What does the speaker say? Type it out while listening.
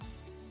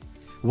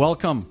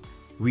Welcome.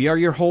 We are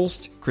your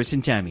hosts, Chris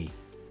and Tammy.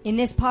 In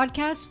this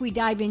podcast, we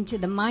dive into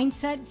the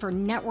mindset for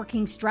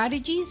networking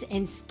strategies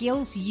and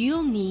skills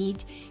you'll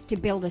need to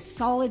build a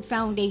solid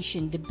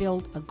foundation to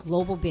build a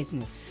global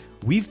business.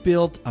 We've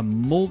built a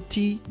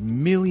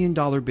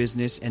multi-million-dollar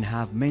business and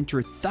have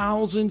mentored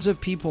thousands of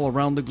people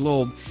around the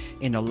globe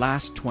in the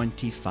last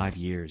 25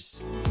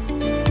 years.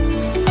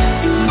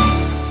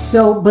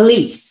 So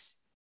beliefs.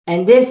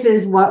 And this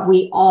is what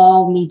we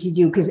all need to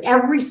do because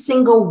every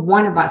single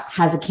one of us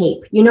has a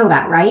cape. You know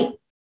that, right?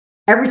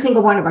 Every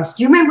single one of us.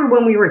 Do you remember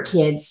when we were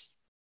kids?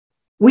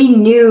 We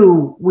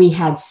knew we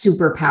had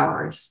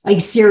superpowers. Like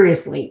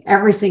seriously,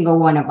 every single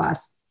one of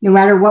us, no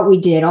matter what we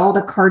did, all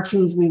the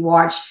cartoons we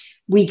watched,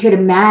 we could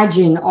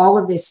imagine all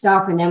of this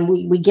stuff. And then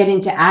we get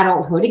into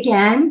adulthood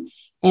again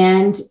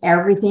and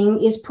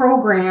everything is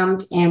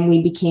programmed. And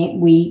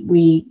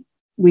we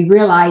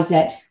realize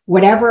that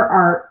whatever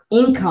our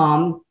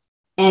income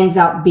ends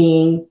up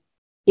being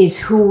is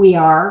who we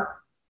are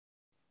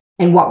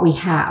and what we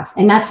have.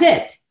 And that's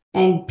it.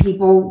 And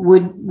people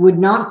would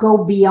not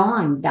go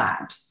beyond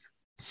that.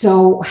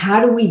 So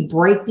how do we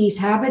break these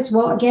habits?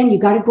 Well, again, you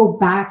got to go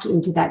back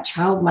into that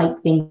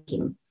childlike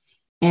thinking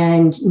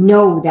and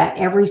know that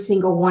every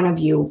single one of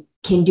you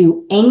can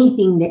do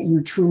anything that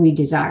you truly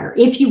desire.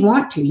 If you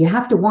want to, you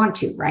have to want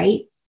to,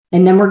 right?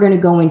 And then we're going to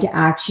go into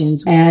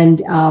actions. And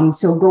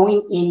so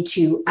going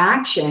into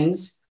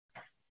actions,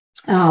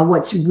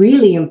 what's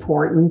really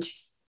important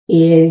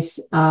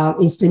is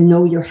to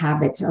know your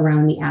habits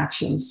around the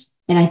actions.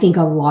 And I think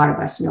a lot of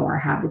us know our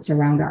habits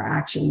around our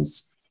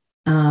actions.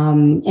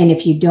 And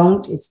if you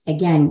don't, it's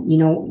again,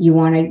 you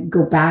want to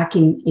go back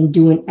and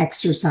do an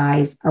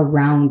exercise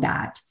around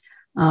that.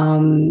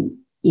 Time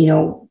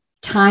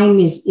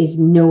is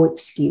no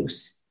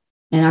excuse.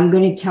 And I'm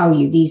going to tell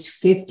you, these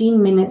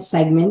 15-minute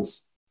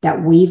segments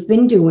that we've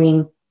been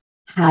doing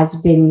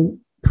has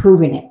been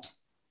proven it.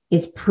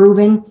 It's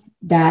proven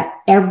that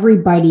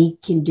everybody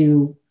can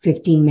do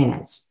 15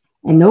 minutes.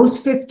 And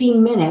those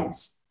 15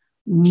 minutes,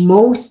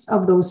 most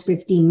of those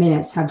 15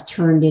 minutes have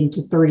turned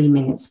into 30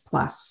 minutes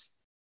plus.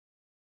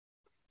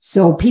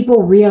 So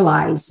people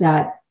realize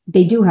that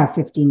they do have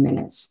 15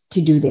 minutes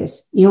to do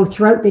this.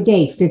 Throughout the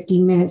day,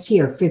 15 minutes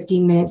here,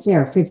 15 minutes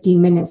there, 15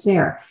 minutes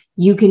there.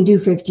 You can do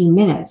 15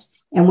 minutes.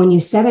 And when you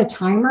set a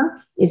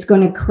timer, it's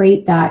going to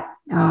create that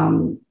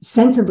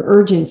sense of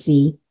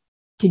urgency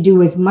to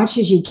do as much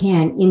as you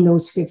can in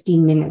those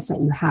 15 minutes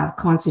that you have,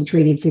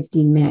 concentrated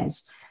 15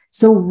 minutes.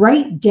 So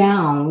write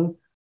down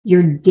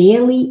your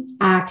daily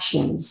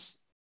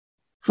actions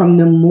from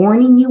the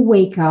morning you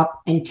wake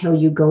up until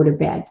you go to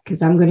bed,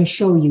 because I'm going to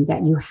show you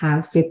that you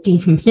have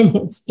 15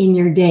 minutes in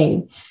your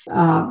day.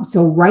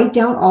 So write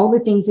down all the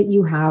things that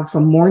you have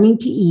from morning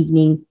to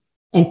evening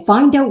and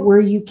find out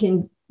where you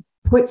can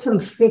put some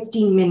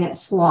 15-minute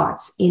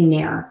slots in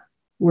there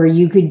where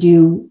you could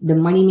do the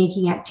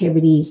money-making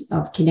activities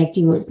of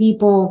connecting with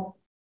people,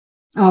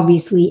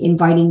 obviously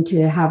inviting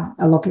to have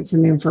a look at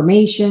some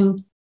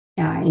information,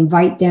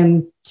 invite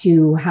them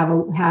to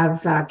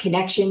have a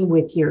connection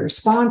with your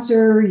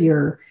sponsor,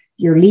 your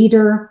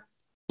leader.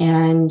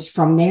 And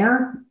from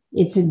there,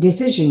 it's a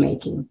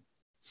decision-making.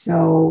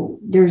 So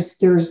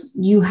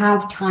you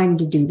have time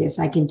to do this.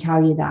 I can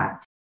tell you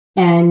that.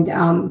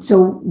 And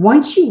so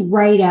once you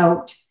write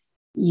out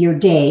your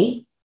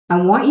day, I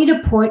want you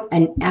to put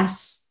an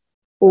S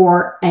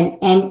or an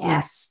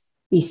NS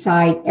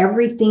beside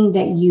everything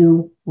that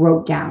you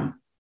wrote down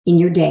in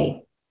your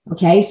day.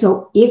 Okay,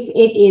 so if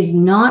it is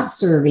not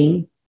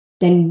serving,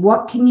 then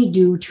what can you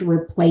do to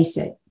replace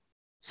it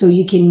so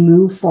you can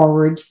move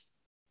forward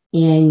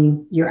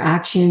in your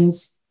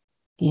actions,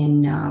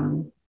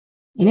 in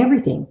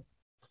everything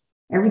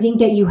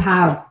that you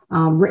have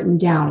written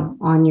down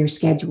on your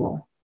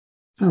schedule.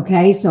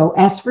 Okay, so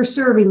S for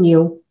serving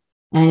you,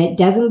 and it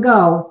doesn't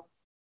go.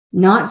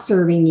 Not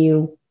serving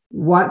you,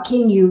 what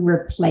can you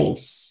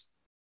replace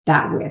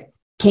that with?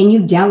 Can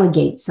you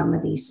delegate some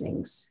of these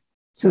things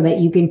so that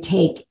you can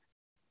take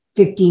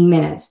 15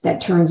 minutes that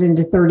turns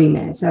into 30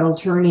 minutes, that'll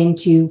turn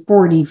into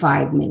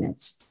 45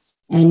 minutes.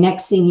 And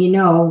next thing you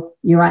know,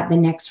 you're at the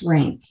next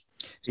rank.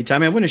 Hey,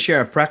 Tammy, I want to share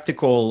a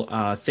practical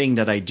thing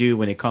that I do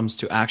when it comes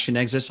to action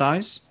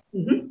exercise.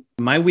 Mm-hmm.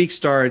 My week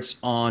starts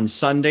on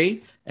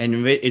Sunday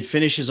and it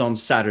finishes on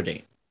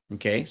Saturday.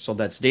 Okay, so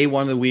that's day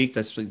one of the week.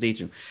 That's day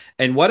two.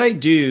 And what I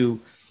do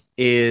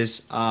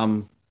is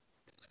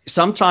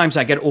sometimes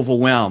I get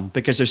overwhelmed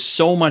because there's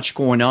so much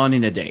going on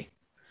in a day.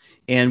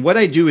 And what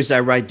I do is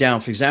I write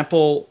down, for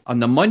example, on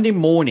the Monday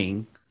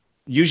morning,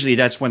 usually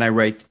that's when I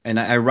write. And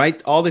I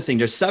write all the things.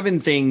 There's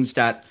 7 things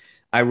that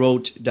I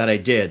wrote that I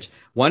did.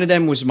 One of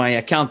them was my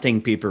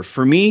accounting paper.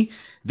 For me,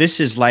 this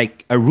is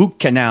like a root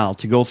canal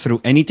to go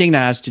through anything that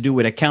has to do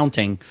with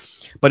accounting.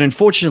 But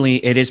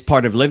unfortunately, it is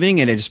part of living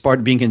and it is part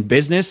of being in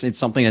business. It's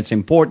something that's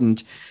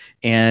important.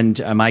 And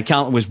my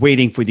accountant was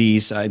waiting for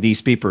these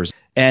papers.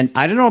 And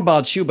I don't know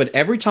about you, but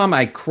every time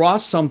I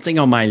cross something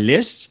on my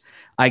list,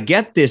 I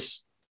get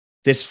this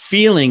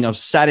feeling of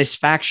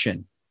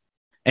satisfaction.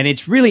 And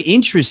it's really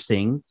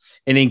interesting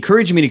and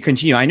encouraged me to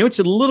continue. I know it's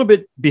a little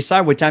bit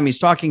beside what Tammy's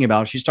talking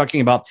about. She's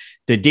talking about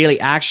the daily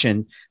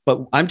action,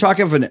 but I'm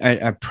talking of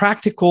a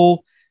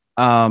practical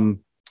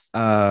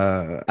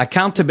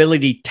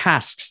accountability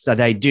tasks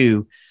that I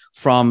do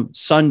from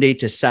Sunday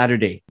to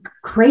Saturday.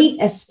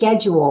 Create a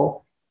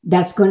schedule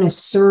that's going to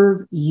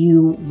serve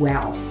you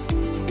well.